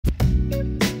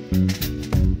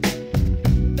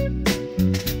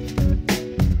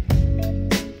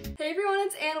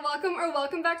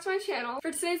Welcome back to my channel.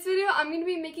 For today's video, I'm going to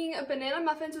be making banana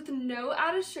muffins with no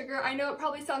added sugar. I know it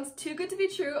probably sounds too good to be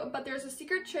true, but there's a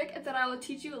secret trick that I will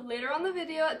teach you later on the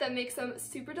video that makes them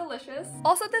super delicious.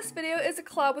 Also, this video is a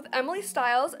collab with Emily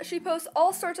Styles. She posts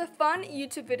all sorts of fun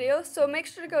YouTube videos, so make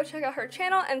sure to go check out her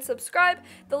channel and subscribe.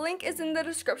 The link is in the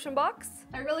description box.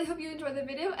 I really hope you enjoyed the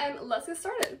video, and let's get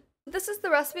started. This is the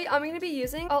recipe I'm going to be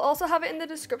using. I'll also have it in the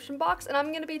description box, and I'm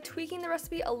going to be tweaking the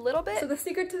recipe a little bit. So the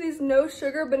secret to these no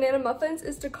sugar banana muffins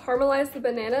is to caramelize the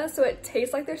bananas so it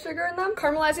tastes like there's sugar in them.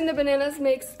 Caramelizing the bananas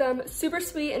makes them super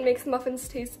sweet and makes the muffins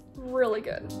taste really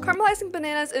good. Caramelizing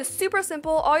bananas is super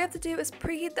simple. All you have to do is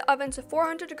preheat the oven to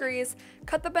 400 degrees,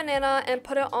 cut the banana and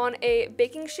put it on a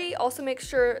baking sheet. Also make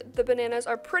sure the bananas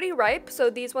are pretty ripe, so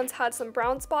these ones had some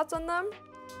brown spots on them.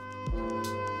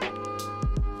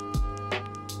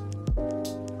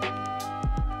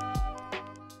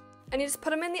 And you just put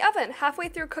them in the oven. Halfway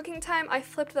through cooking time, I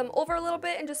flipped them over a little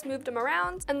bit and just moved them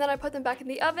around, and then I put them back in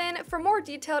the oven. For more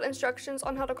detailed instructions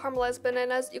on how to caramelize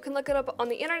bananas, you can look it up on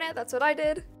the internet. That's what I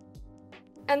did.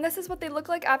 And this is what they look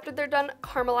like after they're done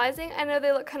caramelizing. I know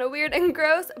they look kind of weird and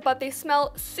gross, but they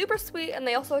smell super sweet and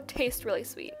they also taste really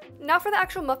sweet. Now for the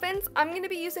actual muffins, I'm going to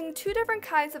be using two different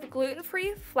kinds of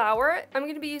gluten-free flour. I'm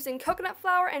going to be using coconut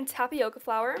flour and tapioca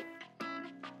flour.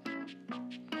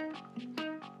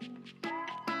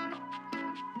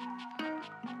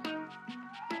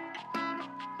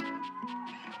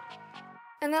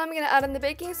 And then I'm going to add in the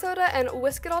baking soda and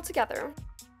whisk it all together.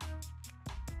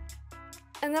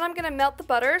 And then I'm going to melt the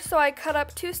butter, so I cut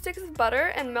up 2 sticks of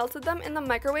butter and melted them in the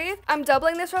microwave. I'm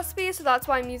doubling this recipe, so that's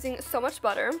why I'm using so much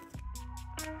butter.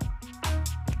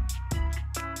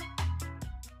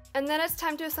 And then it's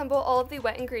time to assemble all of the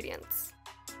wet ingredients.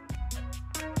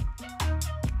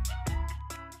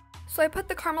 So I put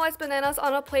the caramelized bananas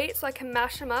on a plate so I can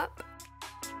mash them up.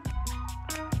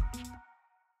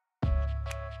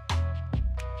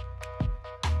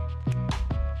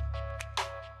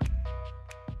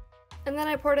 And then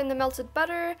I poured in the melted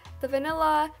butter, the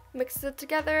vanilla, mixed it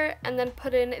together, and then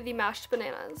put in the mashed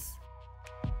bananas.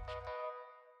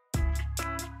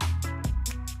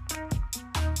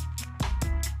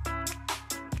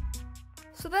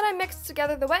 So then I mixed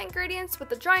together the wet ingredients with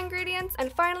the dry ingredients,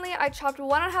 and finally I chopped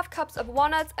 1.5 cups of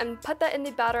walnuts and put that in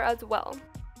the batter as well.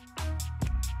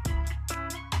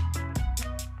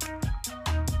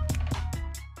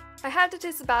 I had to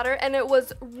taste the batter and it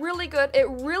was really good. It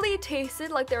really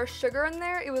tasted like there was sugar in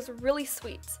there. It was really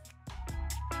sweet.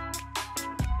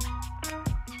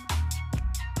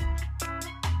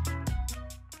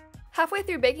 Halfway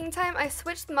through baking time, I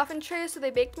switched the muffin trays so they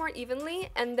baked more evenly,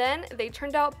 and then they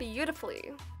turned out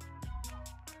beautifully.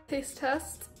 Taste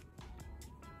test.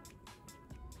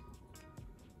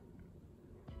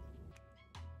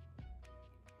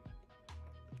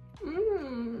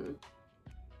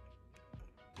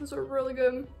 Those are really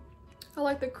good. I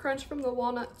like the crunch from the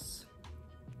walnuts.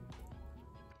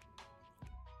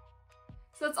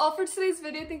 So that's all for today's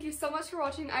video. Thank you so much for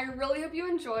watching. I really hope you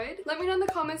enjoyed. Let me know in the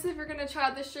comments if you're gonna try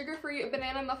out this sugar-free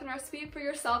banana muffin recipe for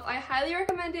yourself. I highly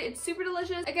recommend it. It's super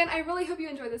delicious. Again, I really hope you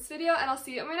enjoyed this video, and I'll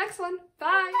see you in my next one.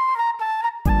 Bye!